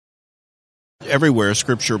everywhere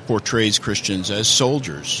Scripture portrays Christians as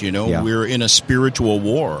soldiers. Yeah. We're in a spiritual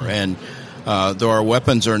war, and though our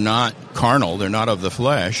weapons are not carnal, they're not of the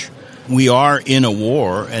flesh, we are in a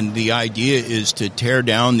war, and the idea is to tear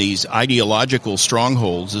down these ideological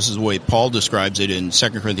strongholds. This is the way Paul describes it in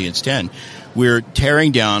 2 Corinthians 10. We're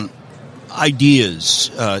tearing down ideas,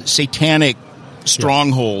 satanic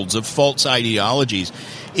strongholds of false ideologies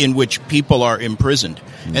in which people are imprisoned.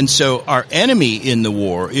 And so our enemy in the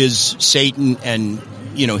war is Satan and,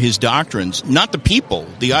 his doctrines, not the people.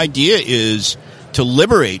 The idea is to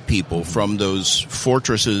liberate people from those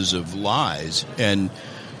fortresses of lies. And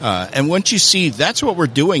once you see, that's what we're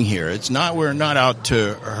doing here. We're not out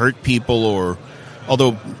to hurt people,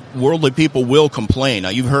 although worldly people will complain. Now,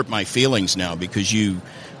 you've hurt my feelings now because you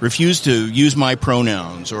refuse to use my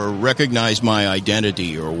pronouns or recognize my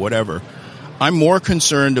identity or whatever. I'm more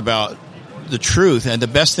concerned about the truth, and the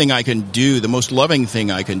best thing I can do, the most loving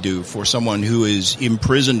thing I can do for someone who is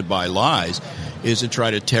imprisoned by lies is to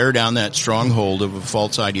try to tear down that stronghold of a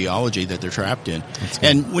false ideology that they're trapped in.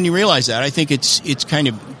 And when you realize that, I think it's kind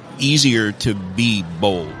of easier to be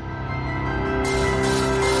bold.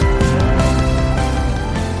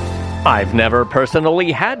 I've never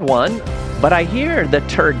personally had one, but I hear the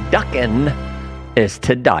turducken is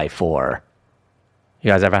to die for. You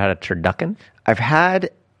guys ever had a turducken? I've had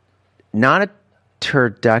not a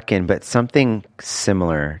turducken, but something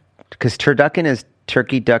similar. Because turducken is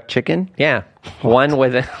turkey, duck, chicken. Yeah, one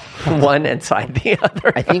with one inside the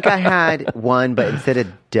other. I think I had one, but instead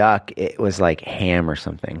of duck, it was like ham or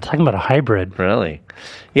something. Talking about a hybrid. Really?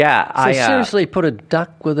 Yeah. So seriously, put a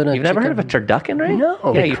duck within a You've chicken? never heard of a turducken, right? No.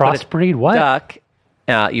 Yeah, They you crossbreed put a what? Duck.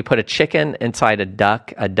 You put a chicken inside a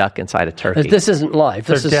duck inside a turkey. This isn't live.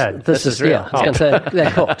 This They're is dead. This is real. Yeah, I was going to say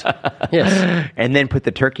they're cooked. Yes. And then put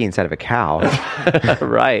the turkey inside of a cow.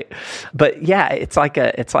 Right. But yeah, it's like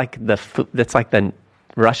the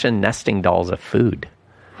Russian nesting dolls of food.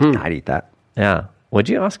 I'd eat that. Yeah. Would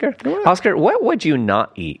you, Oscar? Oscar, what would you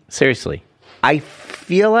not eat? Seriously. I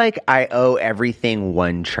feel like I owe everything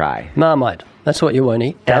one try. Marmite. That's what you won't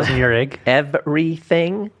eat. 1,000-year egg.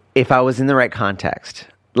 Everything? If I was in the right context.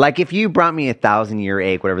 Like if you brought me 1,000-year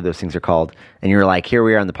egg, whatever those things are called, and you were like, here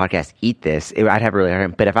we are on the podcast, eat this, I'd have a really hard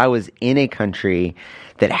time. But if I was in a country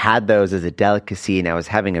that had those as a delicacy and I was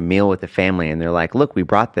having a meal with the family and they're like, look, we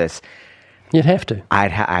brought this, You'd have to.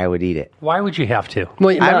 I would eat it. Why would you have to?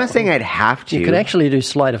 Well, I'm not saying I'd have to. You could actually do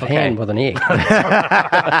sleight of hand with an egg.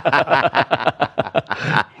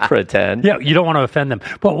 Pretend. Yeah, you don't want to offend them.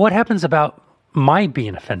 But what happens about my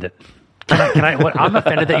being offended? I'm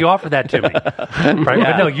offended that you offered that to me. Right?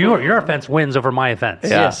 Yeah. But no, your offense wins over my offense. Yeah.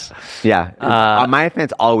 Yes. Yeah. My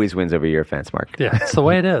offense always wins over your offense, Mark. Yeah, it's the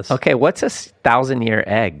way it is. Okay, what's a 1,000-year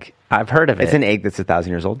egg? I've heard of it. It's an egg that's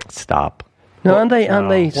 1,000 years old. Stop. No, aren't they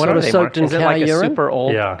What sort are of they, soaked in Mark? Is it cow like a urine? super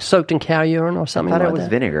old? Yeah. Soaked in cow urine or I something thought like it was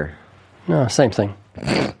that? vinegar. No, same thing.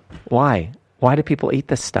 Why? Why do people eat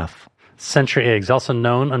this stuff? Century eggs, also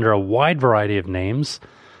known under a wide variety of names.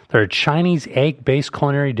 They're a Chinese egg-based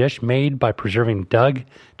culinary dish made by preserving duck,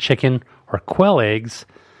 chicken, or quail eggs.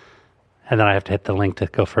 And then I have to hit the link to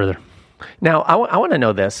go further. Now, I want to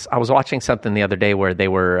know this. I was watching something the other day where they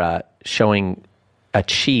were showing a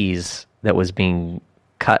cheese that was being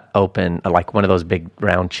cut open, like one of those big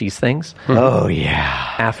round cheese things. Oh,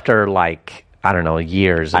 yeah. After I don't know,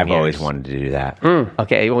 years and I've years. always wanted to do that.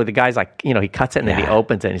 Okay, well, the guy's like, he cuts it and then he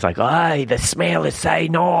opens it and he's like, "Ay, the smell is so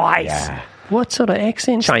nice." Yeah. What sort of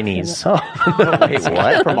accent? Chinese. Oh. Wait,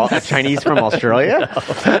 what? A Chinese from Australia?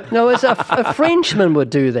 No, it's a Frenchman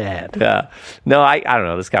would do that. Yeah. No, I don't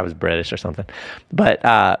know. This guy was British or something. But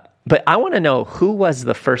I want to know who was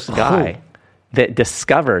the first guy that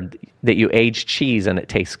discovered that you age cheese and it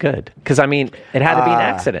tastes good? Because, I mean, it had to be an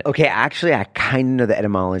accident. Okay, actually, I kind of know the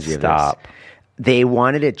etymology of this. They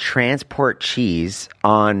wanted to transport cheese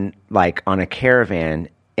on a caravan,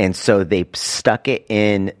 and so they stuck it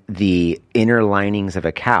in the inner linings of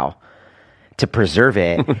a cow to preserve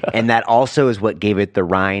it, and that also is what gave it the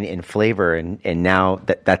rind and flavor, and now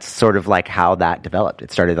that's sort of like how that developed.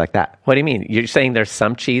 It started like that. What do you mean? You're saying there's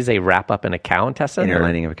some cheese they wrap up in a cow intestine? Inner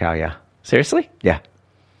lining of a cow, yeah. Seriously? Yeah.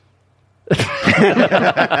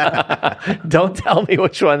 Don't tell me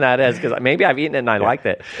which one that is, because maybe I've eaten it and I liked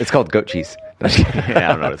it. It's called goat cheese. I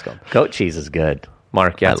don't know what it's called. Goat cheese is good.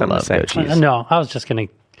 Mark, you had something to say? goat cheese. No, I was just going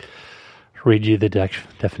to read you the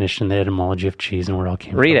definition, the etymology of cheese and where it all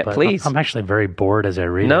came from. Read it, but please. I'm actually very bored as I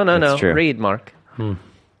read it. No. true. Read, Mark. He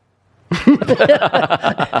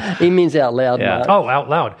means out loud. Yeah. Mark. Oh, out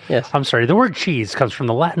loud. Yes. I'm sorry. The word cheese comes from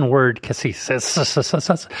the Latin word cassis,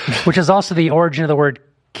 which is also the origin of the word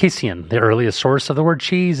Kisian. The earliest source of the word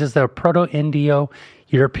cheese is the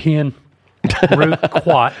Proto-Indo-European root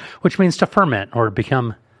quat, which means to ferment or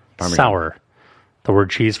become sour. The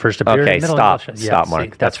word cheese first appeared in the Middle stop. English. Stop,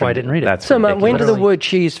 Mark. That's why I didn't read it. So, Mark, when did the word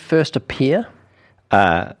cheese first appear?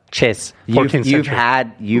 Cheese. 14th You've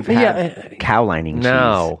century. had cow lining cheese.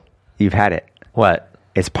 No. You've had it. What?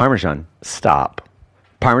 It's Parmesan. Stop.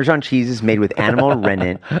 Parmesan cheese is made with animal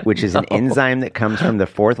rennet, which is an enzyme that comes from the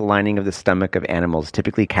fourth lining of the stomach of animals,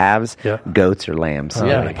 typically calves, goats, or lambs.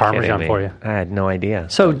 Yeah, Parmesan for you. I had no idea.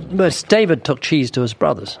 So, but David took cheese to his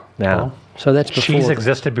brothers. No. So that's before. Cheese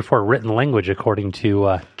existed before written language, according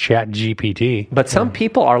to ChatGPT. But some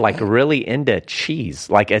people are like really into cheese.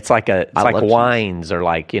 Like it's like wines or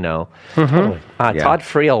like, you know. Mm-hmm. Todd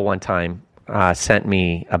Friel one time sent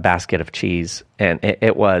me a basket of cheese, and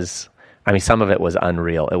it was, I mean, some of it was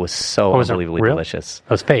unreal. It was so unbelievably delicious.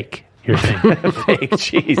 It was fake. You're saying Fake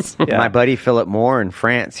cheese. Yeah. My buddy Philip Moore in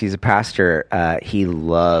France, he's a pastor. He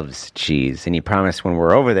loves cheese, and he promised when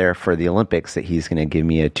we're over there for the Olympics that he's going to give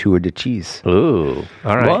me a tour de cheese. Ooh.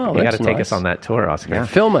 All right. Wow, you got to that's take nice. us on that tour, Oscar. Yeah.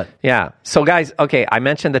 Film it. Yeah. So, guys, okay, I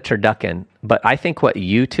mentioned the turducken, but I think what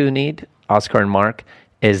you two need, Oscar and Mark,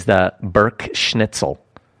 is the Burke Schnitzel.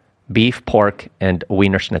 Beef, pork, and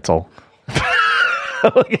Wiener Schnitzel.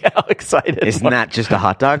 Look how excited. Isn't that just a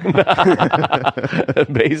hot dog?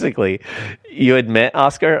 Basically, you admit,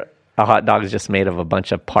 Oscar, a hot dog is just made of a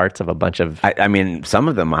bunch of parts of a bunch of... I mean, some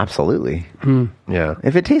of them, absolutely. Yeah.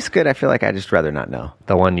 If it tastes good, I feel like I'd just rather not know.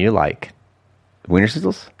 The one you like. Wiener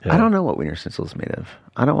Schnitzels? Yeah. I don't know what Wiener Schnitzel is made of.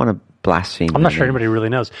 I don't want to blaspheme. I'm not sure anybody really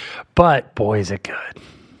knows. But, boy, is it good.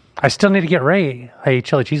 I still need to get Ray a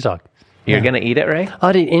chili cheese dog. You're going to eat it, Ray?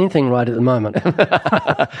 I'd eat anything right at the moment.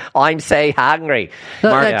 I'm so hungry.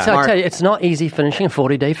 No, Mark, I tell you, it's not easy finishing a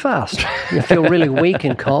 40-day fast. You feel really weak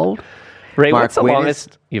and cold. Ray, Mark, what's the when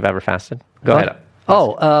longest you've ever fasted? Go ahead.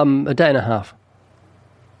 Oh, a day and a half.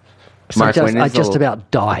 So Mark, when I is just the-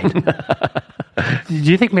 about died. Do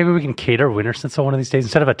you think maybe we can cater Wiener Schnitzel one of these days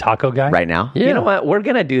instead of a taco guy? Right now? Yeah. You know what? We're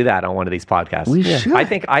going to do that on one of these podcasts. We should.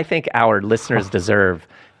 I think our listeners deserve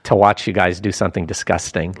to watch you guys do something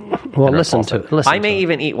disgusting. Well, and listen repulsive. to it. Listen I may to it.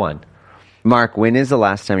 even eat one. Mark, when is the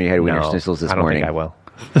last time you had Wiener Schnitzels this I don't morning? think I will.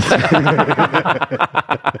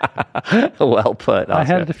 Well put, Oscar. I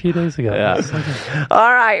had it a few days ago. Yeah.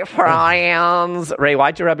 All right, friends. Ray,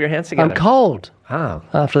 why'd you rub your hands together? I'm cold Oh,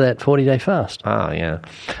 after that 40-day fast.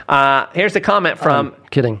 yeah. Here's a comment from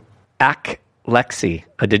Kidding. Ak Lexi.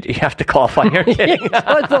 Did you have to qualify here? Kidding.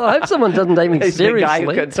 I hope someone doesn't take me He's the guy who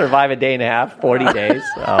seriously. couldn't survive a day and a half, 40 days.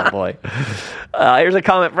 Oh, boy. Here's a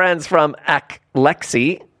comment, friends, from Ak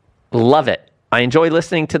Lexi. Love it. I enjoy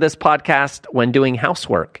listening to this podcast when doing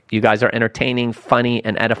housework. You guys are entertaining, funny,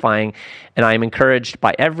 and edifying, and I am encouraged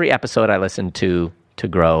by every episode I listen to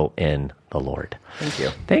grow in the Lord. Thank you.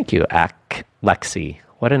 Thank you, Ak Lexi.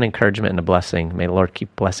 What an encouragement and a blessing. May the Lord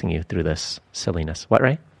keep blessing you through this silliness. What,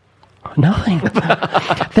 Ray? Nothing.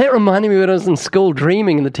 That reminded me when I was in school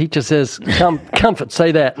dreaming and the teacher says, comfort,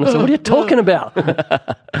 say that. And I said, what are you talking about?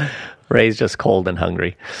 Ray's just cold and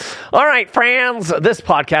hungry. All right, friends, this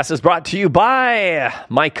podcast is brought to you by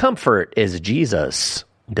My Comfort is Jesus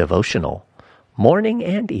Devotional. Morning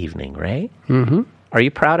and evening, Ray. Mm-hmm. Are you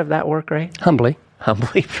proud of that work, Ray? Humbly.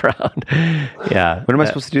 Humbly proud. Yeah. What am I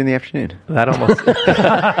supposed to do in the afternoon? That almost...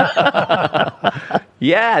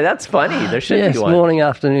 Yeah, that's funny. There should Yes, be one. morning,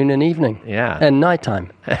 afternoon, and evening. Yeah. And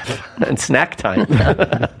nighttime. And snack time.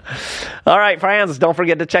 All right, friends, don't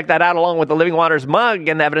forget to check that out along with the Living Waters mug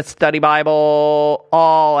and the Evidence Study Bible,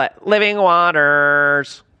 all at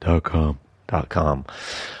livingwaters.com.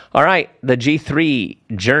 All right, the G3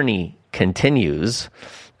 journey continues.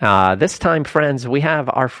 This time, friends, we have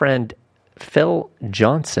our friend Phil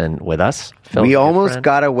Johnson with us. Phil, We your almost friend.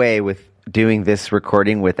 got away with doing this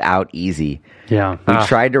recording without Easy. Yeah. We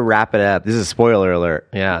tried to wrap it up. This is a spoiler alert.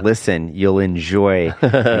 Yeah. Listen, you'll enjoy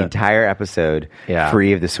the entire episode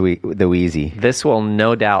free of the Wheezy. This will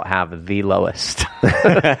no doubt have the lowest,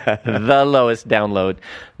 the lowest download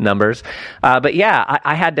numbers. But yeah,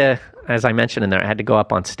 I had to, as I mentioned in there, I had to go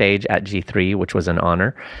up on stage at G3, which was an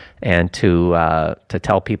honor, and to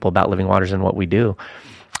tell people about Living Waters and what we do.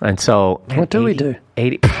 And so, What do we do?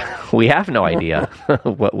 80, we have no idea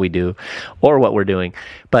what we do or what we're doing,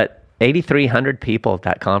 but 8,300 people at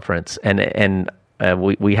that conference, and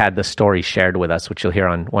we had the story shared with us, which you'll hear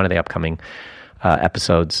on one of the upcoming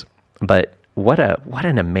episodes. But what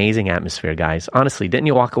an amazing atmosphere, guys! Honestly, didn't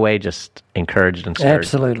you walk away just encouraged and stirred?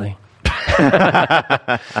 Absolutely.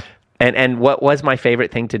 And what was my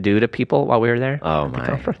favorite thing to do to people while we were there? Oh, at the my.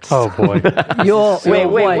 conference? Oh, boy.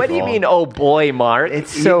 Wait, what do you mean, oh boy, Mark?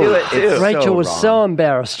 It's You so- do it too. it's Rachel so was wrong. so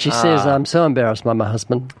embarrassed. She says, I'm so embarrassed by my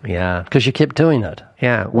husband Yeah. because you kept doing it.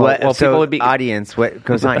 Yeah. Well, So, people would be. audience, what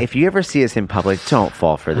goes on? If you ever see us in public, don't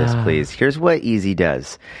fall for this, please. Here's what Easy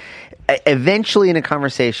does. Eventually, in a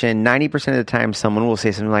conversation, 90% of the time, someone will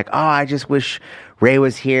say something like, "Oh, I just wish Ray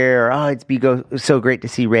was here," or "Oh, it's so great to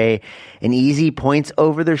see Ray." And Easy points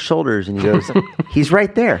over their shoulders and he goes, "He's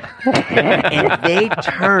right there." And they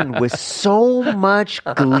turn with so much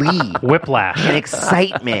glee Whiplash. and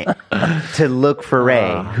excitement to look for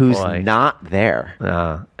Ray, who's boy. not there.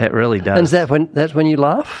 It really does. And is that's when you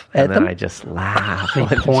laugh at And then them? I just laugh. He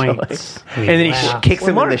points. And then he laughs. Kicks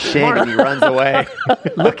him in the shin and he runs away.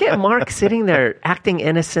 Look at Mark sitting there acting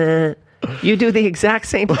innocent. You do the exact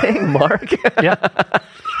same thing, Mark. Yeah.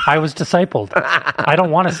 I was discipled. I don't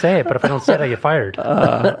want to say it, but if I don't say it, I get fired.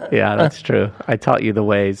 Yeah, that's true. I taught you the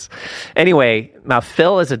ways. Anyway, now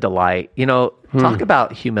Phil is a delight. Talk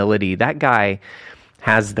about humility. That guy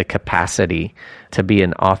has the capacity to be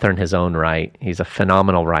an author in his own right. He's a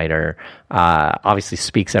phenomenal writer, obviously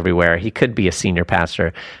speaks everywhere. He could be a senior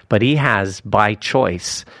pastor, but he has, by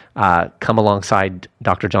choice, come alongside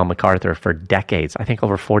Dr. John MacArthur for decades, I think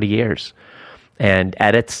over 40 years, and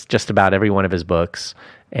edits just about every one of his books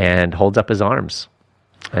and holds up his arms.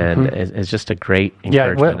 And is just a great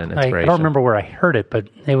encouragement and I inspiration. don't remember where I heard it, but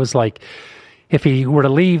it was like if he were to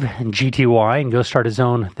leave GTY and go start his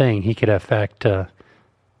own thing, he could affect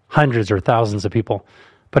hundreds or thousands of people.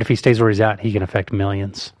 But if he stays where he's at, he can affect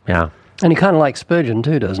millions. Yeah. And he kind of likes Spurgeon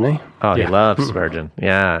too, doesn't he? Oh, he Yeah. loves Spurgeon.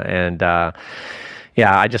 Yeah. And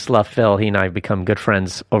I just love Phil. He and I have become good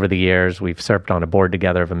friends over the years. We've served on a board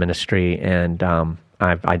together of a ministry, and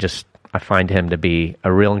I find him to be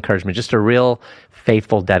a real encouragement, just a real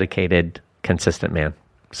faithful, dedicated, consistent man.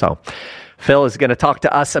 So Phil is going to talk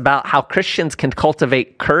to us about how Christians can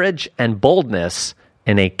cultivate courage and boldness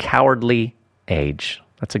in a cowardly age.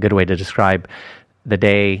 That's a good way to describe the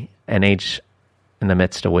day and age in the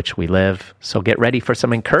midst of which we live. So get ready for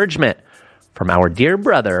some encouragement from our dear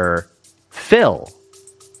brother, Phil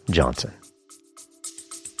Johnson.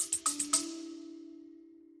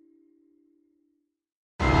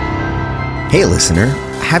 Hey, listener,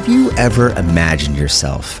 have you ever imagined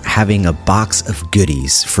yourself having a box of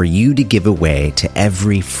goodies for you to give away to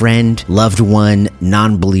every friend, loved one,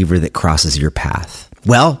 non-believer that crosses your path?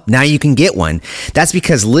 Well, now you can get one. That's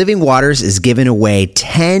because Living Waters is giving away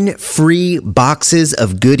 10 free boxes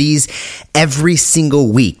of goodies every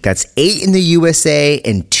single week. That's 8 in the USA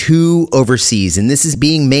and 2 overseas. And this is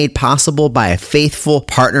being made possible by a faithful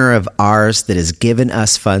partner of ours that has given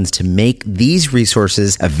us funds to make these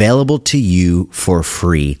resources available to you for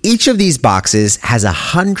free. Each of these boxes has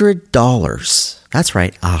 $100. That's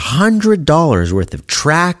right, $100 worth of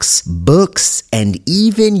tracts, books, and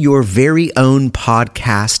even your very own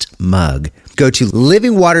podcast mug. Go to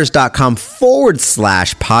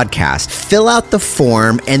livingwaters.com/podcast, fill out the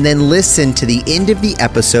form, and then listen to the end of the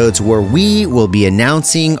episodes where we will be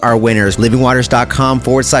announcing our winners.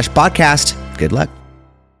 livingwaters.com/podcast. Good luck.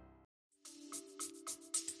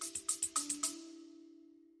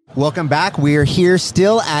 Welcome back. We are here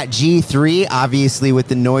still at G3, obviously with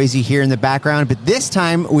the noise you hear in the background, but this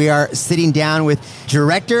time we are sitting down with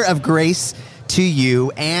Director of Grace to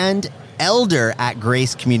You and Elder at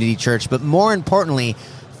Grace Community Church, but more importantly,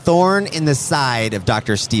 thorn in the side of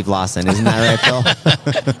Dr. Steve Lawson. Isn't that right,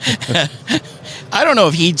 Phil? I don't know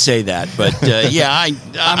if he'd say that, but I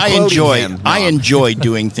enjoy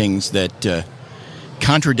doing things that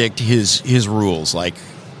contradict his rules, like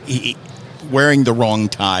wearing the wrong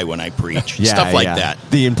tie when I preach, stuff like that.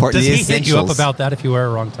 The important. Does he hit you up about that if you wear a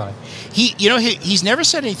wrong tie? He's never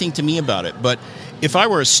said anything to me about it, but if I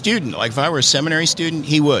were a student, like if I were a seminary student,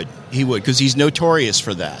 he would, because he's notorious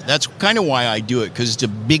for that. That's kind of why I do it, because it's a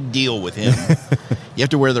big deal with him. You have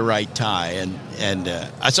to wear the right tie, and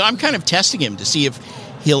so I'm kind of testing him to see if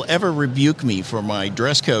he'll ever rebuke me for my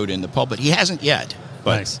dress code in the pulpit. He hasn't yet,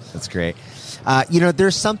 but Nice. That's great.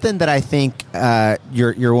 There's something that I think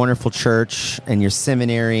your wonderful church and your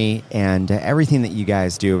seminary and everything that you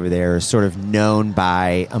guys do over there is sort of known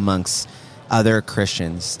by amongst other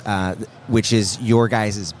Christians, which is your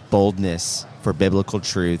guys' boldness for biblical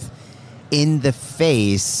truth in the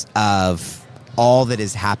face of all that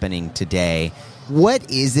is happening today. What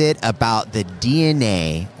is it about the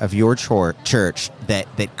DNA of your church that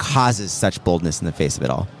causes such boldness in the face of it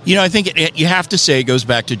all? I think you have to say it goes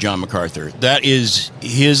back to John MacArthur. That is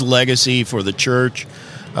his legacy for the church.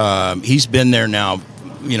 He's been there now,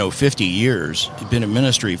 50 years. He's been in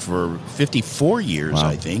ministry for 54 years, wow.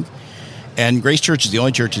 I think. And Grace Church is the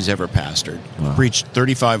only church he's ever pastored. Wow. Preached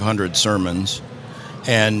 3,500 sermons.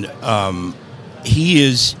 And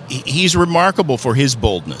he's remarkable for his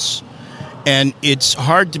boldness. And it's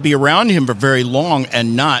hard to be around him for very long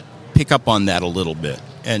and not pick up on that a little bit.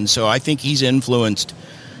 And so I think he's influenced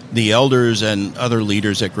the elders and other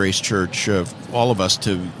leaders at Grace Church, all of us,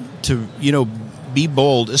 to be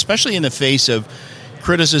bold, especially in the face of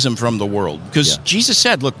criticism from the world. Because Jesus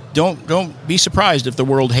said, look, don't be surprised if the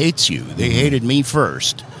world hates you. They hated me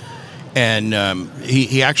first. And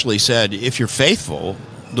he actually said, if you're faithful,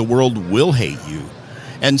 the world will hate you.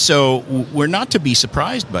 And so we're not to be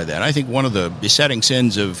surprised by that. I think one of the besetting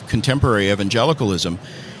sins of contemporary evangelicalism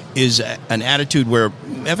is an attitude where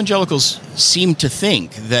evangelicals seem to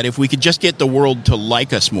think that if we could just get the world to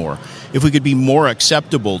like us more, if we could be more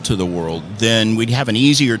acceptable to the world, then we'd have an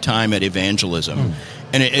easier time at evangelism.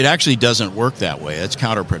 And it actually doesn't work that way. It's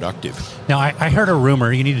counterproductive. Now, I heard a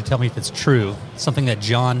rumor. You need to tell me if it's true. Something that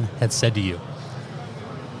John had said to you.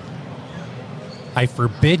 I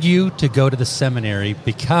forbid you to go to the seminary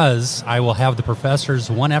because I will have the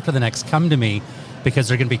professors, one after the next, come to me because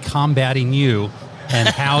they're going to be combating you and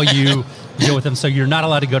how you deal with them. So you're not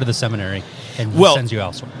allowed to go to the seminary, and he sends you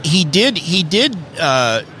elsewhere. He did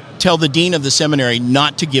tell the dean of the seminary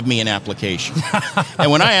not to give me an application.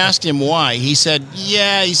 And when I asked him why, he said,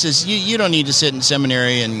 he says, you don't need to sit in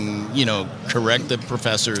seminary and, correct the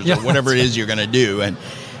professors or whatever it is you're going to do. And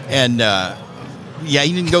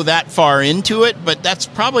he didn't go that far into it, but that's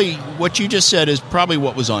probably what you just said is probably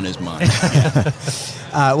what was on his mind.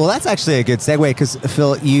 Well, that's actually a good segue because,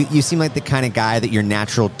 Phil, you seem like the kind of guy that your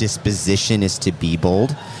natural disposition is to be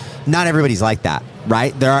bold. Not everybody's like that,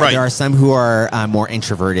 right? There are some who are more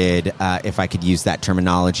introverted, if I could use that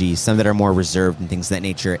terminology, some that are more reserved and things of that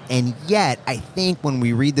nature. And yet, I think when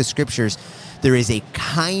we read the scriptures, there is a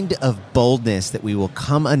kind of boldness that we will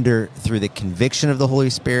come under through the conviction of the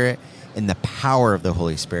Holy Spirit and the power of the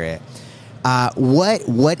Holy Spirit.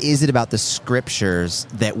 What is it about the scriptures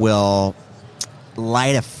that will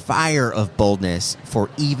light a fire of boldness for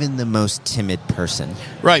even the most timid person?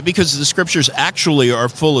 Right, because the scriptures actually are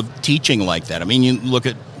full of teaching like that. I mean, you look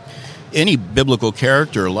at any biblical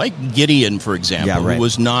character like Gideon, for example, who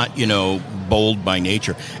was not, bold by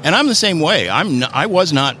nature. And I'm the same way. I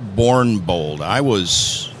was not born bold. I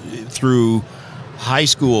was, through high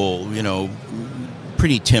school,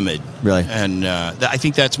 pretty timid. Really? And I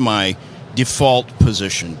think that's my default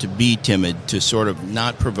position, to be timid, to sort of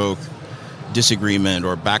not provoke disagreement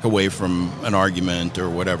or back away from an argument or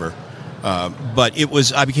whatever. But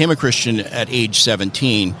I became a Christian at age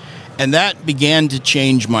 17, and that began to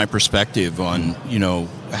change my perspective on,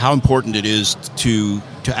 how important it is to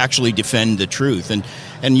actually defend the truth.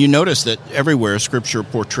 And you notice that everywhere Scripture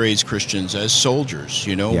portrays Christians as soldiers.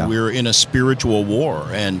 We're in a spiritual war,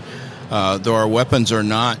 and though our weapons are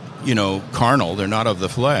not, carnal, they're not of the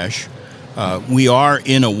flesh, we are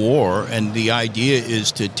in a war, and the idea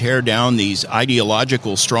is to tear down these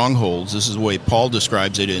ideological strongholds. This is the way Paul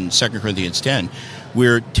describes it in 2 Corinthians 10.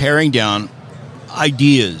 We're tearing down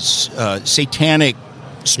ideas, satanic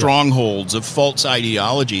strongholds of false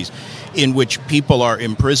ideologies in which people are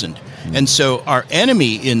imprisoned. And so our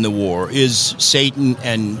enemy in the war is Satan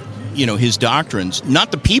and, his doctrines,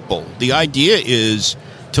 not the people. The idea is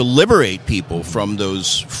to liberate people from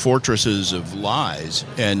those fortresses of lies.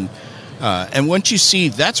 And once you see,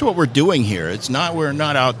 that's what we're doing here. We're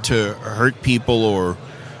not out to hurt people,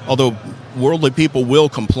 although worldly people will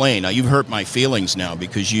complain. Now, you've hurt my feelings now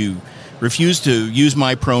because you refuse to use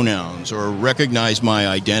my pronouns or recognize my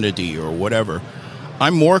identity or whatever.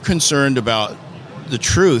 I'm more concerned about the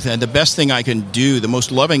truth, and the best thing I can do, the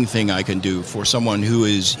most loving thing I can do for someone who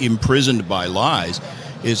is imprisoned by lies,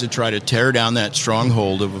 is to try to tear down that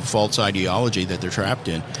stronghold of a false ideology that they're trapped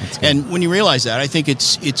in. And when you realize that, I think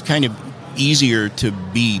it's kind of easier to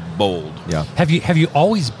be bold. Yeah. Have you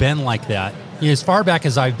always been like that? As far back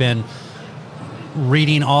as I've been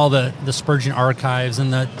reading all the Spurgeon archives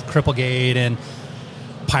and the Cripplegate and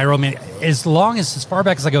Pyroman, as far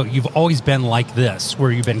back as I go, you've always been like this,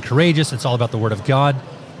 where you've been courageous. It's all about the Word of God.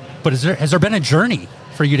 But has there been a journey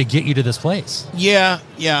for you to get you to this place? Yeah.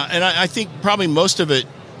 And I think probably most of it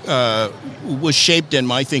was shaped in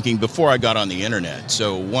my thinking before I got on the internet.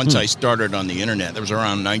 So once I started on the internet, that was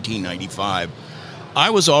around 1995, I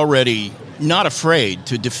was already not afraid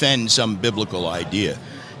to defend some biblical idea.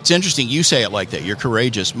 It's interesting you say it like that. You're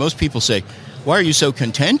courageous. Most people say, why are you so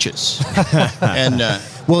contentious? And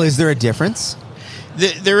well, is there a difference?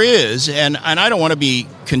 There is, and I don't want to be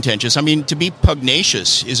contentious. I mean, to be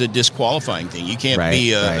pugnacious is a disqualifying thing. You can't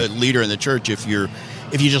be a leader in the church if you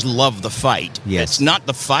just love the fight. Yes. It's not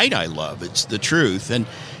the fight I love; it's the truth. And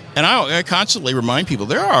And I constantly remind people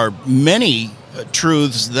there are many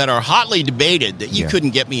truths that are hotly debated that you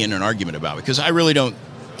couldn't get me in an argument about, because I really don't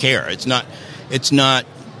care. It's not,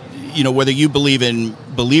 whether you believe in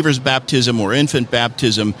believer's baptism or infant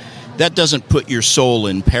baptism, that doesn't put your soul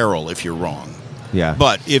in peril if you're wrong. Yeah.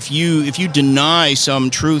 But if you deny some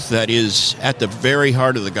truth that is at the very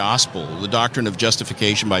heart of the gospel, the doctrine of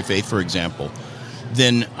justification by faith, for example,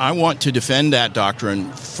 then I want to defend that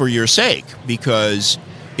doctrine for your sake, because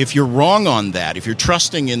if you're wrong on that, if you're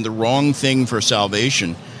trusting in the wrong thing for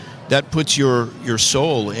salvation, that puts your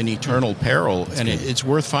soul in eternal peril, and it's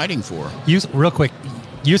worth fighting for. Real quick,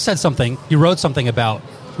 you wrote something about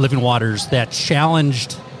Living Waters that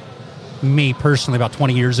challenged me personally about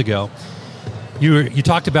 20 years ago. You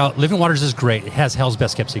talked about Living Waters is great. It has hell's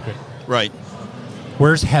best kept secret. Right.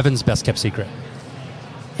 Where's heaven's best kept secret?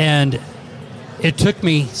 And it took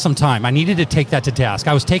me some time. I needed to take that to task.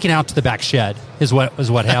 I was taken out to the back shed is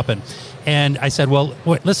what happened. And I said, well,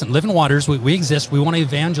 listen, Living Waters, we exist. We want to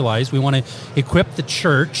evangelize. We want to equip the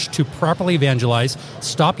church to properly evangelize.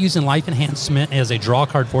 Stop using life enhancement as a draw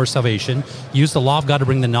card for salvation. Use the law of God to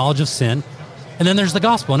bring the knowledge of sin. And then there's the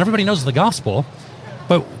gospel. And everybody knows the gospel.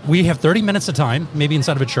 But we have 30 minutes of time, maybe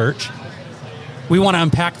inside of a church. We want to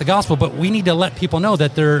unpack the gospel, but we need to let people know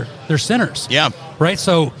that they're sinners. Yeah. Right?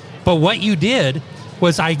 So, but what you did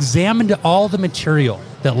was I examined all the material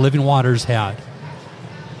that Living Waters had.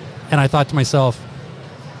 And I thought to myself,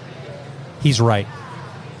 he's right.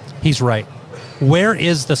 He's right. Where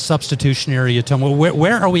is the substitutionary atonement?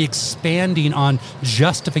 Where are we expanding on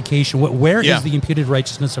justification? Where is the imputed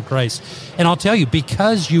righteousness of Christ? And I'll tell you,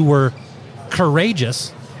 because you were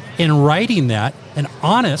courageous in writing that and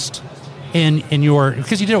honest in your,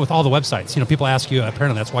 because you did it with all the websites. People ask you,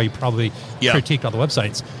 apparently that's why you probably critiqued all the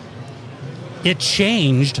websites. It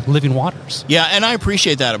changed Living Waters. Yeah, and I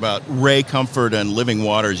appreciate that about Ray Comfort and Living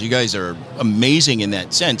Waters. You guys are amazing in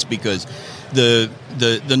that sense, because the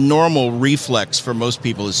normal reflex for most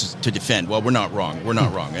people is to defend. Well, we're not wrong. We're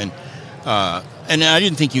not wrong. And I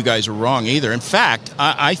didn't think you guys were wrong either. In fact,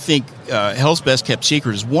 I think Hell's Best Kept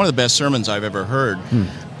Secret is one of the best sermons I've ever heard.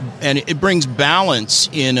 And it brings balance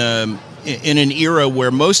in an era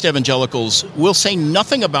where most evangelicals will say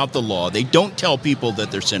nothing about the law. They don't tell people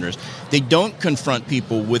that they're sinners. They don't confront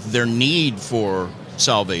people with their need for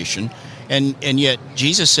salvation. And yet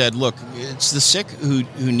Jesus said, look, it's the sick who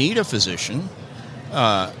need a physician,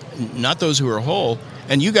 not those who are whole.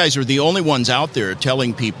 And you guys are the only ones out there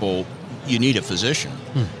telling people you need a physician.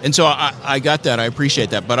 And so I got that. I appreciate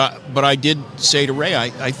that. But I did say to Ray,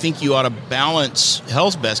 I think you ought to balance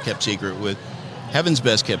Hell's Best Kept Secret with Heaven's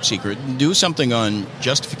Best Kept Secret, do something on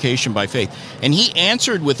justification by faith. And he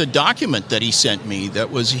answered with a document that he sent me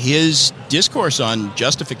that was his discourse on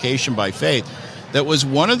justification by faith. That was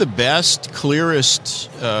one of the best,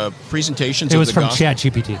 clearest presentations of the gospel. It was from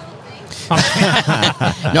ChatGPT.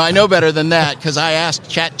 No, I know better than that, because I asked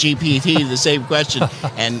ChatGPT the same question,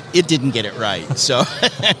 and it didn't get it right. So,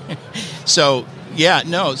 so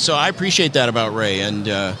I appreciate that about Ray,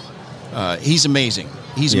 and he's amazing.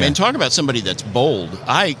 He's amazing. Talk about somebody that's bold.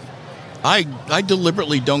 I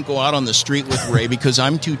deliberately don't go out on the street with Ray because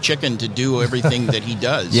I'm too chicken to do everything that he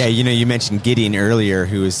does. Yeah, you mentioned Gideon earlier,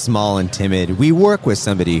 who is small and timid. We work with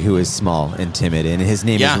somebody who is small and timid, and his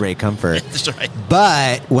name is Ray Comfort. That's right.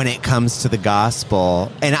 But when it comes to the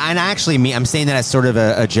gospel, and actually I'm saying that as sort of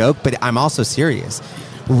a joke, but I'm also serious.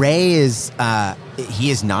 Ray is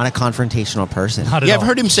he is not a confrontational person. I've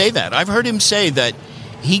heard him say that. I've heard him say that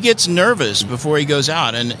he gets nervous before he goes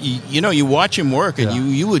out, and you watch him work, and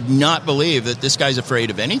you would not believe that this guy's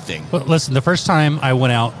afraid of anything. Well, listen, the first time I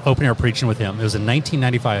went out open air preaching with him, it was in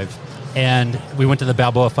 1995, and we went to the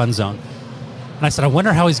Balboa Fun Zone, and I said, I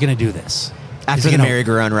wonder how he's going to do this. After the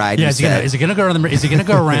merry-go-round ride, is he going to go around? Is he going to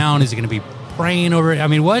go around? Is he going to be praying over it? I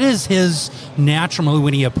mean, what is his natural move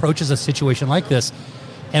when he approaches a situation like this?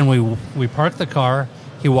 And we parked the car.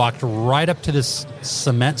 He walked right up to this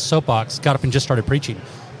cement soapbox, got up and just started preaching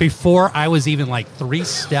before I was even like 3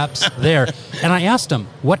 steps there. And I asked him,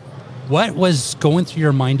 what was going through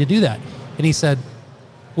your mind to do that? And he said,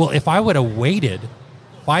 well, if I would have waited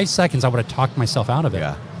 5 seconds, I would have talked myself out of it.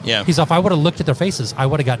 Yeah. He said, if I would have looked at their faces, I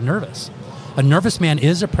would have got nervous. A nervous man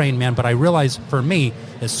is a praying man, but I realize for me,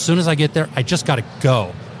 as soon as I get there, I just got to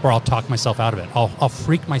go or I'll talk myself out of it. I'll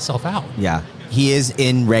freak myself out. Yeah. He is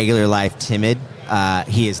in regular life timid.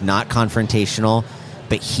 He is not confrontational,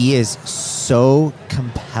 but he is so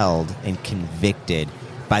compelled and convicted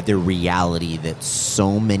by the reality that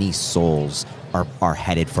so many souls are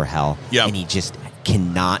headed for hell. Yep. And he just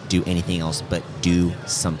cannot do anything else but do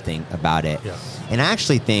something about it. Yeah. And I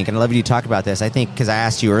actually think, and I love you to talk about this, I think, because I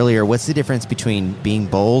asked you earlier, what's the difference between being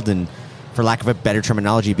bold and, for lack of a better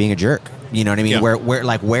terminology, being a jerk? You know what I mean?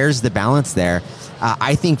 Yeah. Where's the balance there?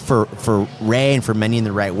 I think for Ray and for many in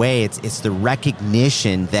the right way, it's the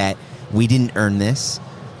recognition that we didn't earn this.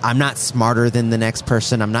 I'm not smarter than the next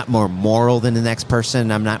person. I'm not more moral than the next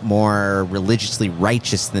person. I'm not more religiously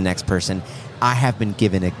righteous than the next person. I have been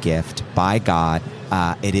given a gift by God.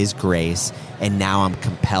 It is grace. And now I'm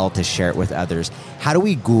compelled to share it with others. How do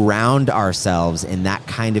we ground ourselves in that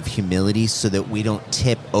kind of humility so that we don't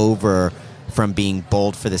tip over from being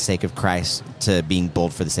bold for the sake of Christ to being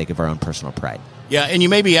bold for the sake of our own personal pride? Yeah, and you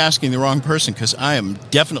may be asking the wrong person, because I am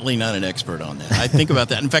definitely not an expert on that. I think about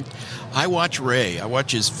that. In fact, I watch Ray. I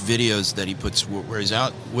watch his videos that he puts where he's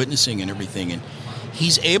out witnessing and everything, and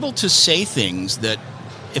he's able to say things that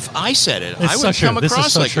if I said it, I would come across this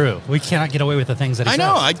is so like true. We cannot get away with the things that he I says.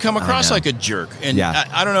 know. I'd come across like a jerk, and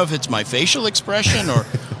I don't know if it's my facial expression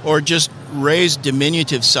or just Ray's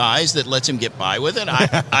diminutive size that lets him get by with it.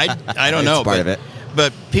 I don't know. It's part of it.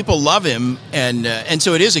 But people love him, and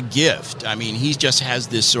so it is a gift. I mean, he just has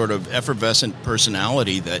this sort of effervescent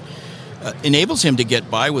personality that enables him to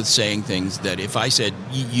get by with saying things that if I said,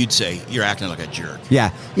 you'd say, you're acting like a jerk.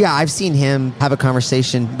 Yeah. I've seen him have a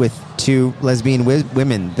conversation with two lesbian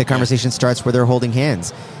women. The conversation starts where they're holding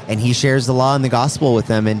hands, and he shares the law and the gospel with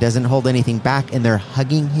them and doesn't hold anything back, and they're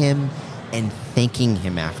hugging him and thanking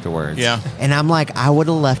him afterwards. Yeah. And I'm like, I would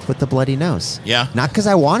have left with the bloody nose. Yeah. Not because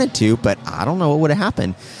I wanted to, but I don't know what would have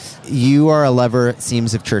happened. You are a lover, it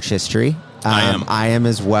seems, of church history. I am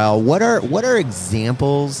as well. What are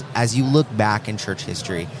examples, as you look back in church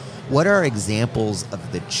history, what are examples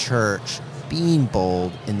of the church being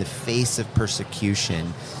bold in the face of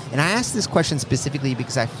persecution? And I ask this question specifically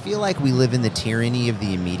because I feel like we live in the tyranny of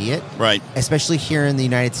the immediate. Right. Especially here in the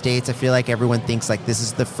United States, I feel like everyone thinks like this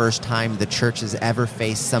is the first time the church has ever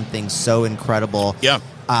faced something so incredible. Yeah.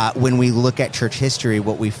 When we look at church history,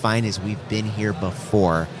 what we find is we've been here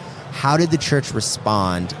before. How did the church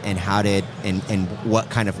respond, and and what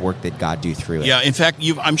kind of work did God do through it? Yeah, in fact,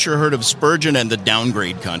 you've, I'm sure, heard of Spurgeon and the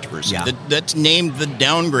downgrade controversy. Yeah. That's named the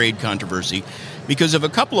downgrade controversy because of a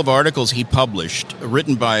couple of articles he published,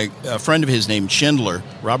 written by a friend of his named Schindler,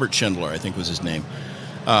 Robert Schindler, I think was his name.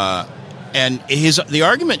 And the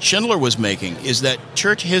argument Schindler was making is that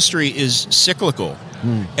church history is cyclical.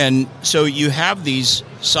 And so you have these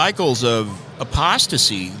cycles of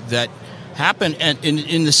apostasy that happen and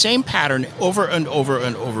in the same pattern over and over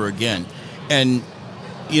and over again. And,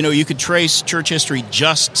 you know, you could trace church history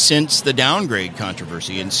just since the downgrade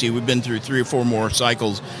controversy and see we've been through 3 or 4 more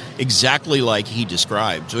cycles exactly like he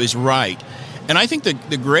described. So he's right. And I think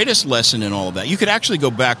the greatest lesson in all of that, you could actually go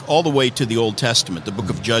back all the way to the Old Testament, the book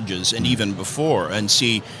of Judges, and even before, and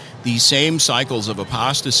see these same cycles of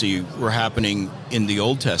apostasy were happening in the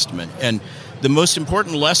Old Testament. And the most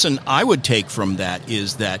important lesson I would take from that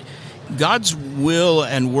is that God's will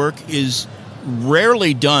and work is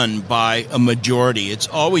rarely done by a majority. It's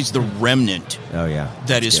always the remnant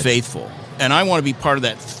that is faithful. And I want to be part of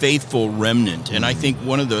that faithful remnant. And I think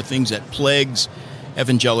one of the things that plagues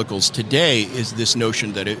evangelicals today is this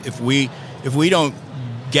notion that if we don't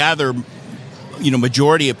gather, you know,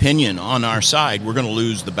 majority opinion on our side, we're going to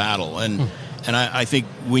lose the battle. And I think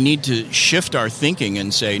we need to shift our thinking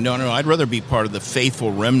and say, no, I'd rather be part of the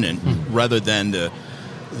faithful remnant rather than the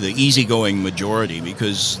easygoing majority,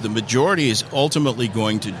 because the majority is ultimately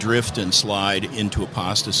going to drift and slide into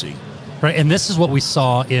apostasy. Right, and this is what we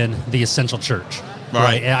saw in the Essential Church.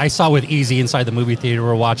 Right. I saw with Easy inside the movie theater.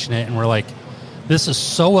 We're watching it, and we're like, this is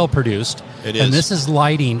so well produced. It is. And this is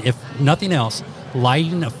lighting, if nothing else,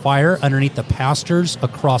 lighting a fire underneath the pastors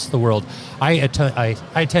across the world. I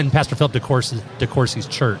attend Pastor Philip DeCourcy's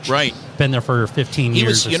church. Right. Been there for 15 years. He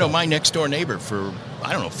was, or know, so. my next door neighbor for,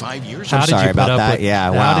 5 years. How did sorry you put about up that. with,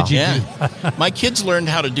 Yeah, how wow. did you Yeah. My kids learned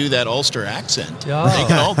how to do that Ulster accent. Oh. They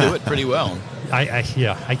can all do it pretty well. I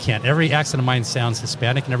can't. Every accent of mine sounds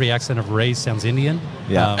Hispanic, and every accent of Ray's sounds Indian.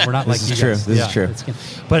 Yeah. We're not like This you is true. guys. This is true.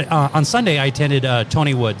 But on Sunday, I attended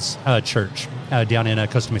Tony Wood's church down in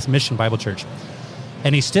Costa Mesa Mission Bible Church.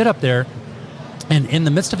 And he stood up there, and in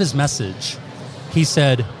the midst of his message, he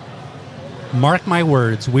said, "Mark my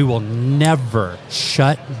words, we will never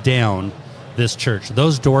shut down this church.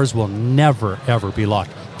 Those doors will never, ever be locked."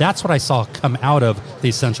 That's what I saw come out of the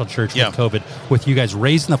Essential Church with COVID, with you guys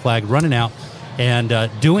raising the flag, running out, and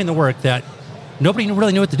doing the work that nobody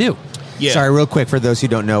really knew what to do. Yeah. Sorry, real quick, for those who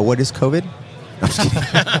don't know, what is COVID?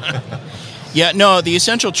 Yeah, no, the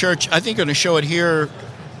Essential Church, I think, are going to show it here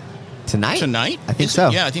Tonight? tonight. I think Is it? so.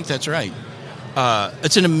 Yeah, I think that's right.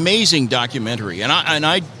 It's an amazing documentary, and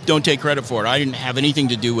I don't take credit for it. I didn't have anything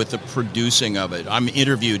to do with the producing of it. I'm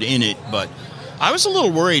interviewed in it, but I was a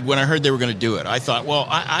little worried when I heard they were going to do it. I thought, well,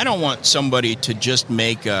 I don't want somebody to just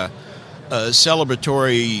make a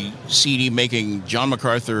celebratory CD making John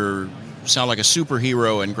MacArthur sound like a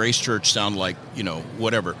superhero and Grace Church sound like,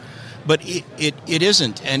 whatever. But it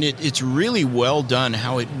isn't, and it's really well done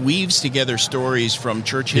how it weaves together stories from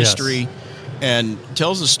church history and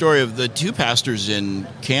tells the story of the two pastors in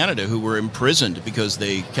Canada who were imprisoned because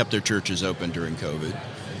they kept their churches open during COVID.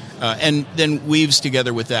 And then weaves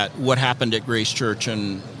together with that what happened at Grace Church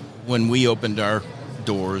and when we opened our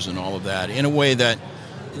doors and all of that in a way that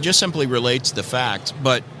just simply relates the facts,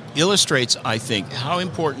 but illustrates, I think, how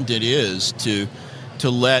important it is to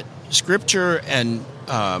let Scripture and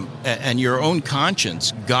your own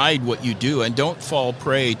conscience guide what you do, and don't fall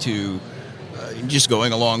prey to just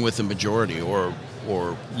going along with the majority or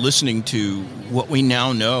listening to what we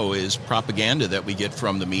now know is propaganda that we get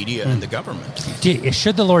from the media and the government.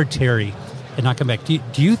 Should the Lord tarry and not come back, do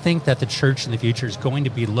you think that the church in the future is going to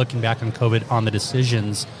be looking back on COVID on the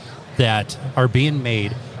decisions that are being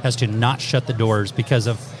made as to not shut the doors because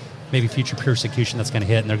of maybe future persecution that's going to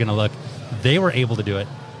hit, and they're going to look, they were able to do it,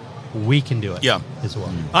 we can do it as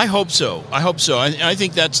well? I hope so. I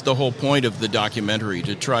think that's the whole point of the documentary,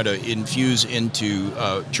 to try to infuse into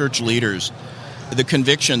church leaders the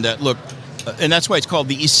conviction that, look, and that's why it's called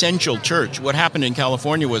the essential church. What happened in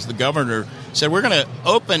California was the governor said, we're going to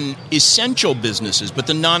open essential businesses, but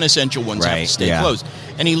the non-essential ones have to stay closed.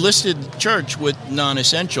 And he listed church with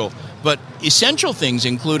non-essential. But essential things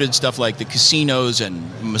included stuff like the casinos and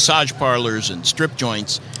massage parlors and strip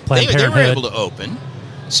joints. They were able to open.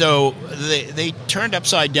 So they turned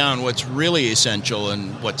upside down what's really essential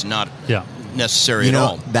and what's not necessary at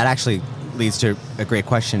all. That actually leads to a great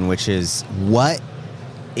question, which is, what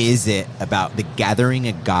is it about the gathering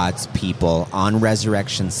of God's people on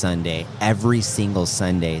Resurrection Sunday, every single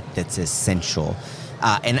Sunday, that's essential?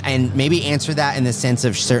 And maybe answer that in the sense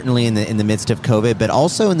of certainly in the midst of COVID, but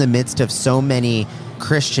also in the midst of so many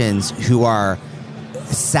Christians who are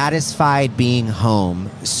satisfied being home,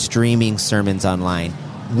 streaming sermons online.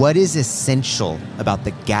 What is essential about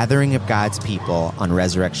the gathering of God's people on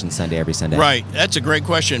Resurrection Sunday every Sunday? Right. That's a great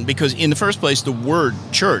question, because in the first place, the word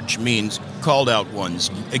church means called out ones.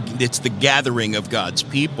 It's the gathering of God's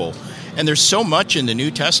people. And there's so much in the New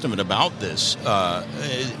Testament about this.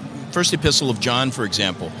 First Epistle of John, for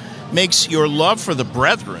example, makes your love for the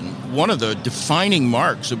brethren one of the defining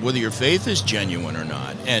marks of whether your faith is genuine or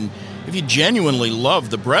not. And if you genuinely love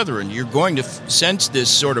the brethren, you're going to sense this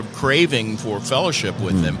sort of craving for fellowship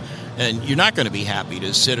with them. And you're not going to be happy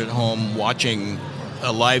to sit at home watching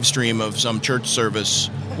a live stream of some church service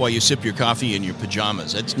while you sip your coffee in your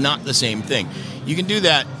pajamas. It's not the same thing. You can do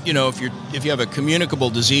that, if you have a communicable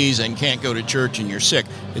disease and can't go to church and you're sick.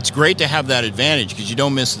 It's great to have that advantage because you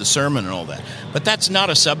don't miss the sermon and all that. But that's not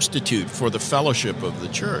a substitute for the fellowship of the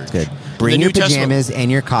church. Good. Bring your pajamas and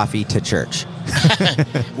your coffee to church.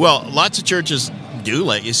 Well, lots of churches do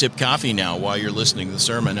let you sip coffee now while you're listening to the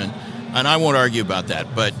sermon, and I won't argue about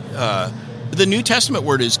that. But the New Testament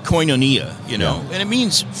word is koinonia, and it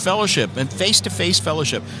means fellowship and face-to-face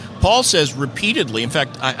fellowship. Paul says repeatedly, in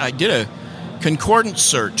fact, I did a concordance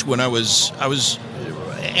search when I was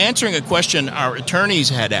answering a question our attorneys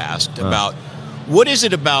had asked about what is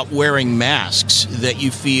it about wearing masks that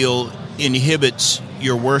you feel inhibits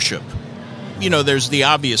your worship. There's the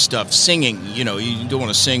obvious stuff, singing, you don't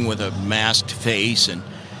want to sing with a masked face and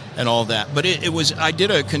all that. But I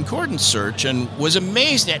did a concordance search and was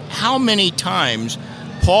amazed at how many times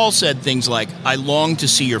Paul said things like, I long to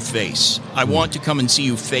see your face. I want to come and see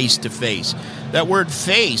you face to face. That word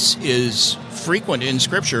face is frequent in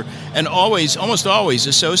Scripture and almost always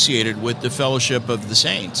associated with the fellowship of the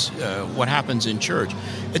saints, what happens in church.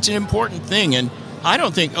 It's an important thing, and I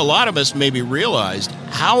don't think a lot of us maybe realized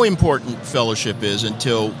how important fellowship is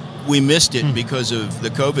until we missed it because of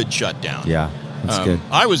the COVID shutdown. Yeah, that's good.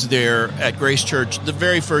 I was there at Grace Church the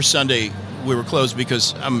very first Sunday we were closed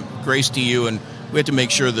because I'm Grace to you, and we had to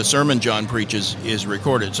make sure the sermon John preaches is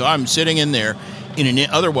recorded. So I'm sitting in there in an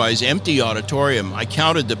otherwise empty auditorium. I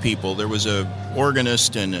counted the people. There was an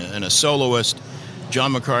organist and a soloist,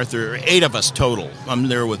 John MacArthur, 8 of us total. I'm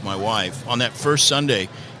there with my wife. On that first Sunday,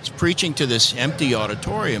 he's preaching to this empty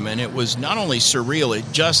auditorium, and it was not only surreal, it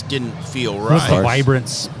just didn't feel right. Was the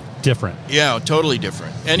vibrance different? Yeah, totally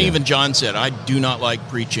different. And even John said, I do not like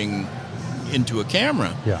preaching into a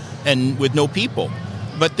camera and with no people.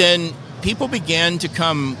 But then people began to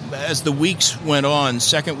come as the weeks went on.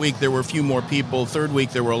 Second week, there were a few more people. Third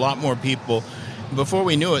week, there were a lot more people. before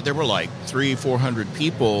we knew it, there were like 300-400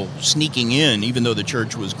 people sneaking in, even though the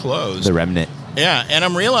church was closed. The remnant. Yeah, and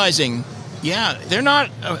I'm realizing, they're not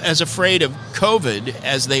as afraid of COVID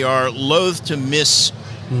as they are loath to miss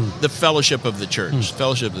the fellowship of the church,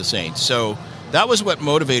 fellowship of the saints. So that was what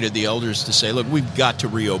motivated the elders to say, look, we've got to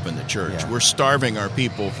reopen the church. Yeah. We're starving our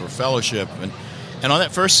people for fellowship. And on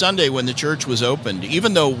that first Sunday when the church was opened,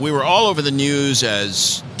 even though we were all over the news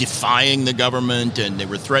as defying the government and they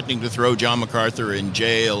were threatening to throw John MacArthur in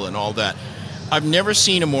jail and all that, I've never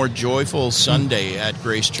seen a more joyful Sunday at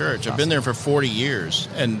Grace Church. I've been there for 40 years,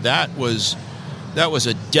 and that was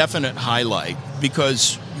a definite highlight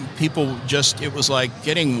because people it was like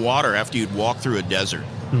getting water after you'd walk through a desert.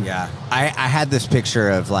 Yeah. I had this picture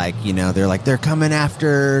of they're coming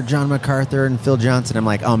after John MacArthur and Phil Johnson. I'm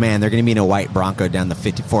like, oh man, they're going to be in a white Bronco down the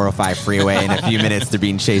 405 freeway in a few minutes. They're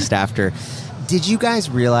being chased after. Did you guys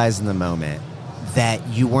realize in the moment that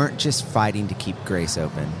you weren't just fighting to keep Grace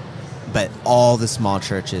open, but all the small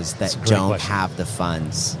churches that don't have the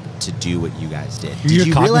funds to do what you guys did? Did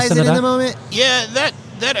you realize it in the moment? Yeah,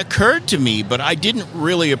 that occurred to me, but I didn't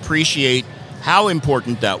really appreciate how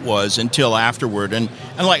important that was until afterward. And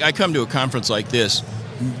like I come to a conference like this,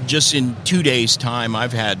 just in 2 days' time,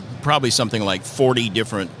 I've had probably something like 40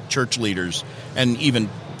 different church leaders and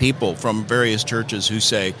even people from various churches who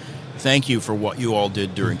say, thank you for what you all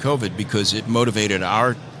did during COVID because it motivated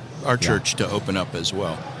our church to open up as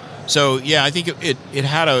well. So, yeah, I think it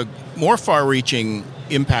had a more far-reaching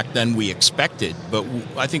impact than we expected, but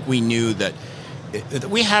I think we knew that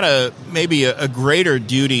we had maybe a greater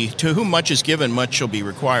duty. To whom much is given, much shall be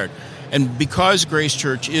required. And because Grace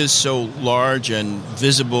Church is so large and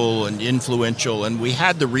visible and influential, and we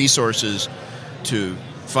had the resources to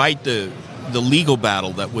fight the legal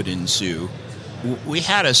battle that would ensue, we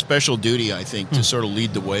had a special duty, I think, to sort of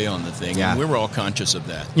lead the way on the thing. Yeah. And we were all conscious of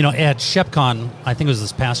that. At ShepCon, I think it was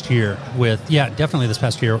this past year definitely this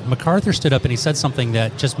past year, MacArthur stood up and he said something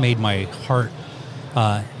that just made my heart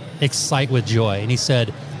excite with joy. And he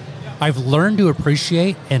said, I've learned to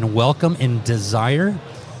appreciate and welcome and desire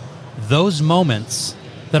those moments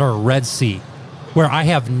that are Red Sea, where I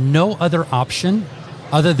have no other option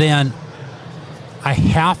other than I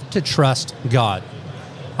have to trust God.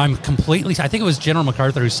 I think it was General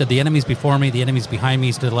MacArthur who said, the enemy's before me, the enemy's behind me,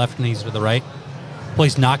 he's to the left and he's to the right. Well,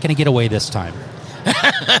 he's not going to get away this time.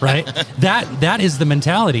 Right? That is the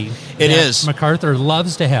mentality that MacArthur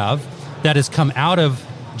loves to have, that has come out of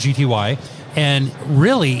GTY and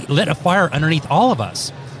really lit a fire underneath all of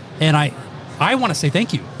us. And I want to say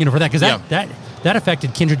thank you, for that, because that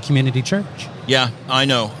affected Kindred Community Church. Yeah, I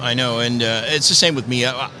know. And it's the same with me.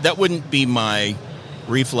 That wouldn't be my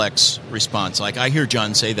reflex response. Like, I hear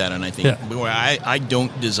John say that, and I think, I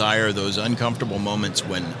don't desire those uncomfortable moments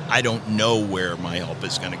when I don't know where my help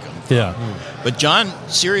is going to come from. Yeah. But John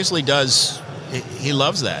seriously does. He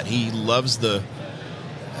loves that. He loves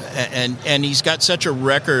and he's got such a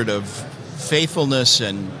record of faithfulness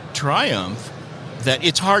and triumph that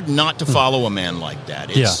it's hard not to follow a man like that.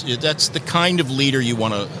 That's the kind of leader you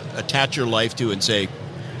want to attach your life to and say,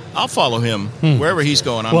 I'll follow him wherever he's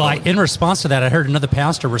going. In response to that, I heard another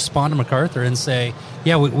pastor respond to MacArthur and say,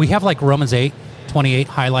 we have like Romans 8:28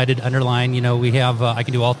 highlighted, underlined. We have, I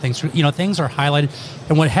can do all things. Things are highlighted.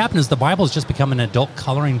 And what happened is the Bible has just become an adult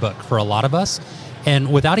coloring book for a lot of us.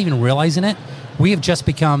 And without even realizing it, we have just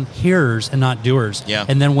become hearers and not doers. Yeah.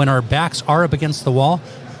 And then when our backs are up against the wall,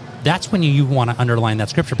 that's when you want to underline that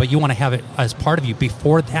scripture, but you want to have it as part of you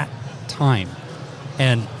before that time.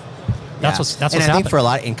 And that's what's happening. I think for a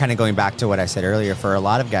lot, and kind of going back to what I said earlier, for a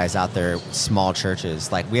lot of guys out there, small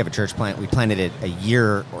churches, like we have a church plant, we planted it a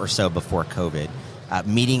year or so before COVID,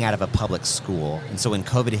 meeting out of a public school. And so when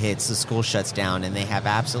COVID hits, the school shuts down and they have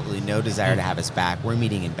absolutely no desire to have us back. We're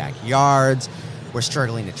meeting in backyards. We're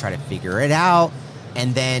struggling to try to figure it out.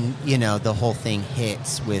 And then, the whole thing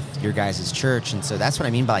hits with your guys' church. And so that's what I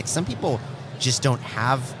mean by, like, some people just don't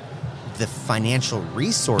have the financial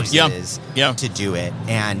resources to do it.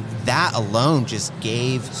 And that alone just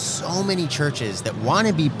gave so many churches that want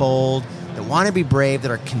to be bold, that want to be brave,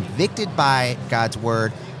 that are convicted by God's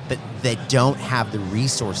word, but they don't have the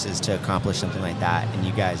resources to accomplish something like that. And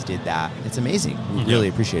you guys did that. It's amazing. We really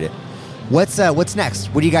appreciate it. What's next?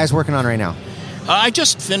 What are you guys working on right now? I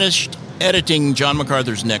just finished editing John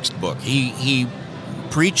MacArthur's next book. He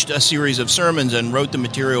preached a series of sermons and wrote the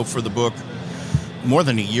material for the book more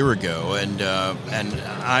than a year ago, and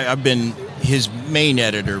I've been his main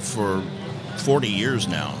editor for 40 years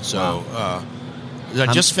now. So I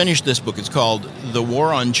just finished this book. It's called The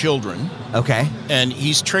War on Children. Okay. And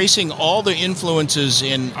he's tracing all the influences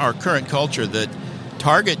in our current culture that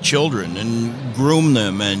target children and groom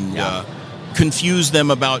them and confuse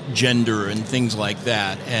them about gender and things like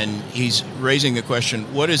that. And he's raising the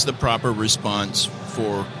question, what is the proper response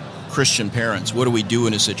for Christian parents? What do we do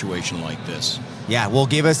in a situation like this? Yeah, well,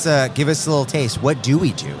 give us a little taste. What do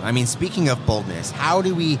we do? I mean, speaking of boldness, how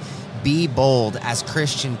do we be bold as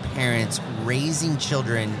Christian parents raising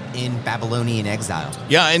children in Babylonian exile?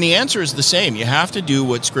 Yeah, and the answer is the same. You have to do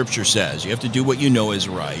what Scripture says. You have to do what you know is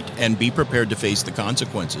right and be prepared to face the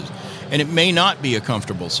consequences. And it may not be a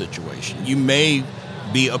comfortable situation. You may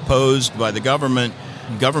be opposed by the government.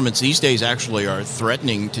 Governments these days actually are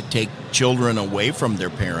threatening to take children away from their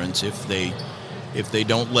parents if they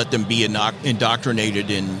don't let them be indoctrinated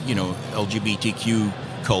in, LGBTQ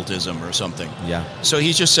cultism or something. Yeah. So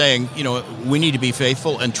he's just saying, we need to be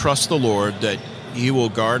faithful and trust the Lord that He will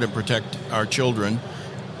guard and protect our children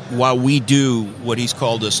while we do what He's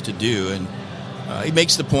called us to do. And he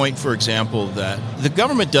makes the point, for example, that the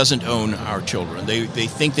government doesn't own our children. They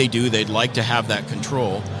think they do. They'd like to have that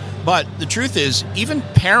control. But the truth is, even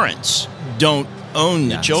parents don't own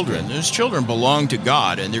the children. Those children belong to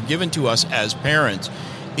God, and they're given to us as parents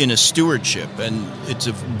in a stewardship, and it's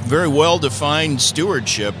a very well-defined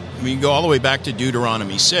stewardship. I mean, you go all the way back to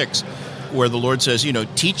Deuteronomy 6, where the Lord says,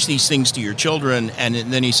 teach these things to your children, and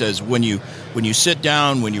then He says, when you sit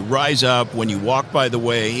down, when you rise up, when you walk by the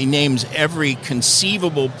way, He names every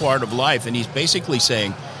conceivable part of life, and He's basically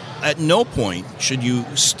saying, at no point should you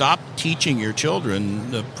stop teaching your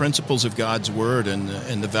children the principles of God's Word and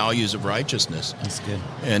the values of righteousness. That's good.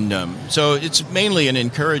 And so it's mainly an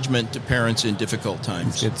encouragement to parents in difficult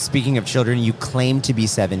times. Good. Speaking of children, you claim to be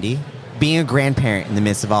 70. Being a grandparent in the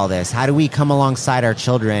midst of all this, how do we come alongside our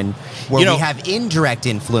children where we have indirect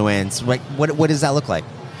influence? What does that look like?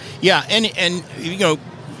 Yeah, and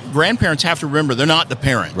grandparents have to remember they're not the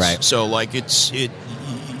parents. Right. So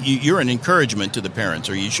you're an encouragement to the parents,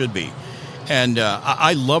 or you should be. And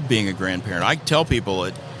I love being a grandparent. I tell people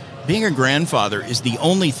that being a grandfather is the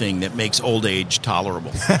only thing that makes old age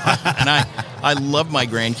tolerable. And I love my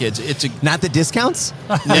grandkids. Not the discounts?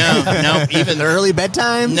 No, even the early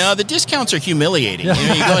bedtimes? No, the discounts are humiliating.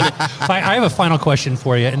 I have a final question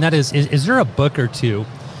for you, and that is there a book or two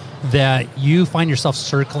that you find yourself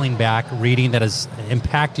circling back, reading, that has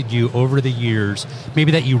impacted you over the years,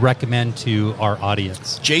 maybe that you recommend to our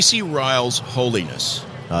audience? J.C. Ryle's Holiness.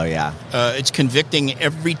 Oh, yeah. It's convicting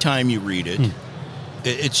every time you read it.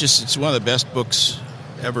 It's one of the best books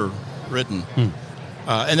ever written.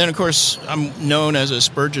 And then, of course, I'm known as a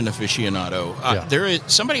Spurgeon aficionado.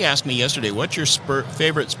 Somebody asked me yesterday, what's your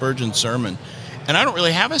favorite Spurgeon sermon? And I don't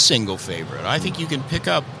really have a single favorite. I think you can pick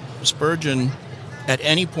up Spurgeon at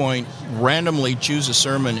any point, randomly choose a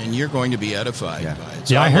sermon, and you're going to be edified by it.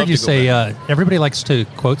 So I heard you say everybody likes to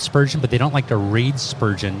quote Spurgeon, but they don't like to read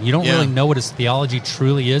Spurgeon. You don't really know what his theology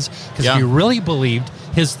truly is, because if you really believed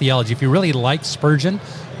his theology, if you really liked Spurgeon,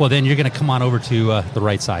 well, then you're going to come on over to the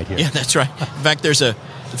right side here. Yeah, that's right. In fact, there's a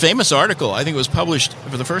famous article, I think it was published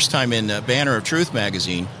for the first time in Banner of Truth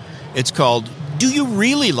magazine. It's called, Do You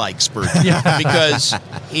Really Like Spurgeon? Because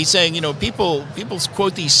he's saying, people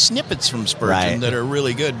quote these snippets from Spurgeon that are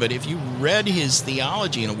really good, but if you read his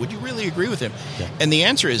theology, would you really agree with him? Yeah. And the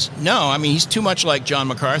answer is no. I mean, he's too much like John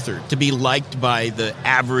MacArthur to be liked by the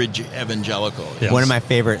average evangelical. Yes. One of my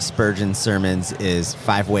favorite Spurgeon sermons is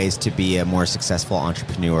 5 Ways to Be a More Successful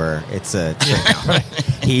Entrepreneur. It's a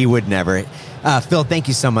he would never... Phil, thank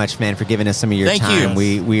you so much, man, for giving us some of your time.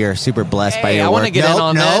 You. We are super blessed by your work. I want to get in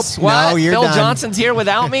on this. What? No, you're Phil done. Johnson's here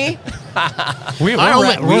without me? We're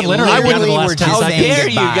literally were just How saying dare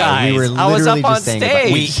goodbye. you guys? We were I was literally up on just saying goodbye.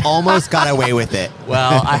 We stage. almost got away with it.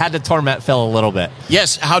 Well, I had to torment Phil a little bit.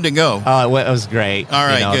 Yes, how'd it go? It was great. All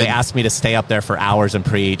right, good. They asked me to stay up there for hours and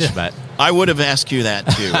preach, but I would have asked you that,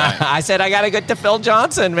 too. I said, I got to get to Phil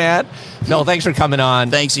Johnson, man. No, thanks for coming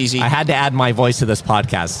on. Thanks, Easy. I had to add my voice to this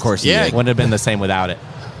podcast. Of course you did. Wouldn't have been the same without it.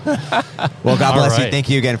 Well, God bless you. Thank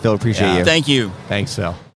you again, Phil. Appreciate you. Thank you. Thanks,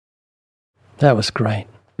 Phil. That was great.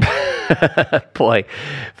 Boy,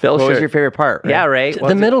 Phil. What was your favorite part? Ray? Yeah, Ray.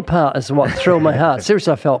 The middle part is what thrilled my heart.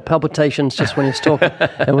 Seriously, I felt palpitations just when he was talking.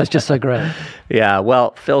 It was just so great. Yeah,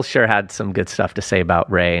 well, Phil sure had some good stuff to say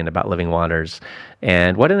about Ray and about Living Waters.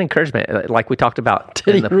 And what an encouragement, like we talked about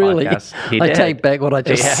in the podcast. He I did. take back what I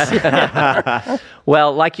just said.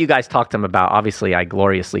 Well, like you guys talked to him about, obviously I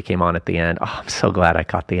gloriously came on at the end. Oh, I'm so glad I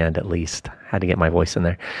caught the end at least. Had to get my voice in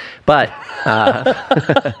there. But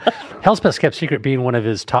Elspeth's Kept Secret being one of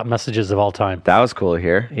his top messages of all time. That was cool to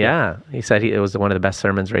hear. yeah, he said it was one of the best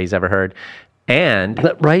sermons Ray's ever heard. And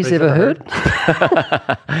That Ray's ever heard?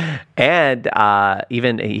 and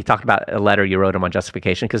even he talked about a letter you wrote him on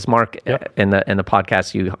justification, because Mark, in the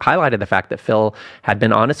podcast, you highlighted the fact that Phil had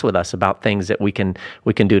been honest with us about things that we can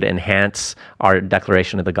do to enhance our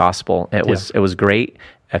declaration of the gospel. It was great.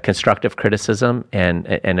 A constructive criticism, and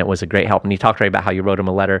it was a great help. And he talked right about how you wrote him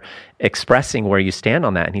a letter expressing where you stand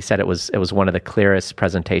on that, and he said it was one of the clearest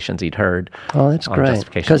presentations he'd heard. Oh, that's great.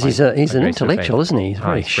 Because he's an intellectual, isn't he? He's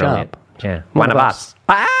very sharp. Brilliant. Yeah, one of us.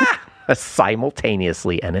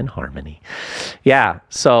 Simultaneously and in harmony. Yeah.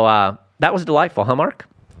 So that was delightful, huh, Mark?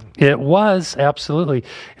 It was, absolutely.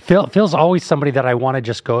 Phil's always somebody that I want to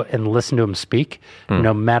just go and listen to him speak,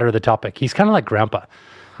 no matter the topic. He's kind of like Grandpa.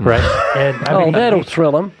 Right, and that'll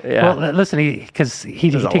thrill him. Yeah. Well, listen, because he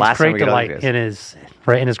takes great delight in his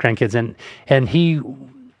grandkids, and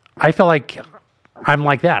I feel like I'm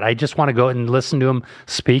like that. I just want to go and listen to him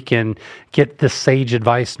speak and get this sage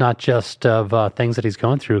advice, not just of things that he's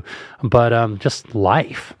going through, but just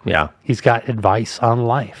life. Yeah, he's got advice on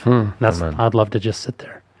life. I'd love to just sit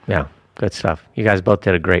there. Yeah. Good stuff. You guys both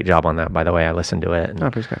did a great job on that, by the way. I listened to it.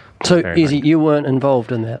 So, Izzy, you weren't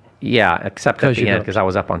involved in that? Yeah, except at the end, because I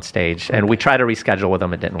was up on stage. Okay. And we tried to reschedule with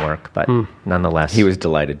him. It didn't work, but nonetheless. He was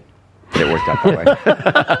delighted that it worked out that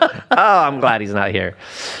way. Oh, I'm glad he's not here.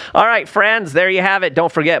 All right, friends, there you have it.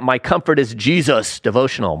 Don't forget, My Comfort is Jesus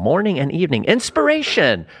devotional, morning and evening.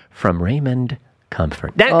 Inspiration from Raymond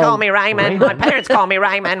Comfort. Don't call me Raymond. My parents call me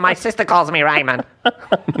Raymond. My sister calls me Raymond.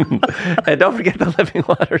 And don't forget the Living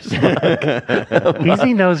Waters book.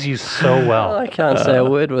 Izzy knows you so well. I can't say a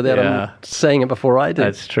word without him saying it before I do.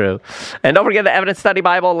 That's true. And don't forget the Evidence Study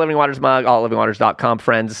Bible, Living Waters mug, all at livingwaters.com.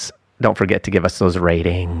 Friends, don't forget to give us those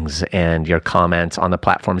ratings and your comments on the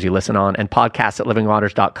platforms you listen on, and podcasts at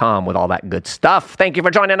livingwaters.com with all that good stuff. Thank you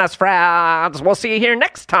for joining us, friends. We'll see you here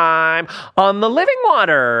next time on the Living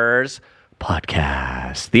Waters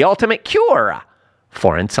podcast, the ultimate cure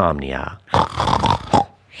for insomnia.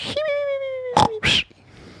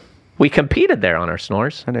 We competed there on our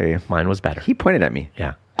snores. I know you. Mine was better. He pointed at me.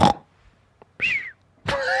 Yeah.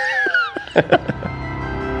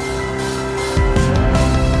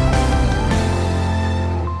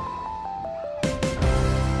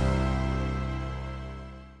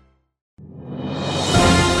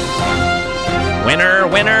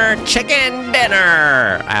 Winner, chicken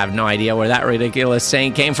dinner. I have no idea where that ridiculous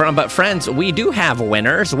saying came from, but friends, we do have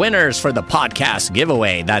winners for the podcast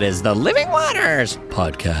giveaway. That is the Living Waters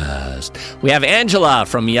podcast. We have Angela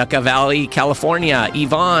from Yucca Valley, California,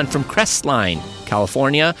 Yvonne from Crestline,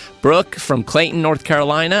 California, Brooke from Clayton, North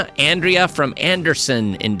Carolina, Andrea from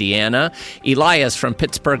Anderson, Indiana, Elias from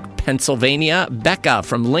Pittsburgh, Pennsylvania, Becca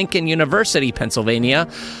from Lincoln University, Pennsylvania,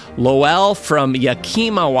 Lowell from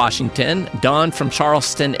Yakima, Washington, Don from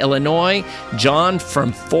Charleston, Illinois, John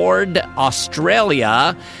from Ford,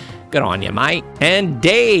 Australia, good on you, mate, and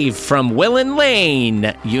Dave from Willen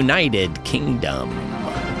Lane, United Kingdom.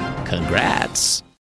 Congrats.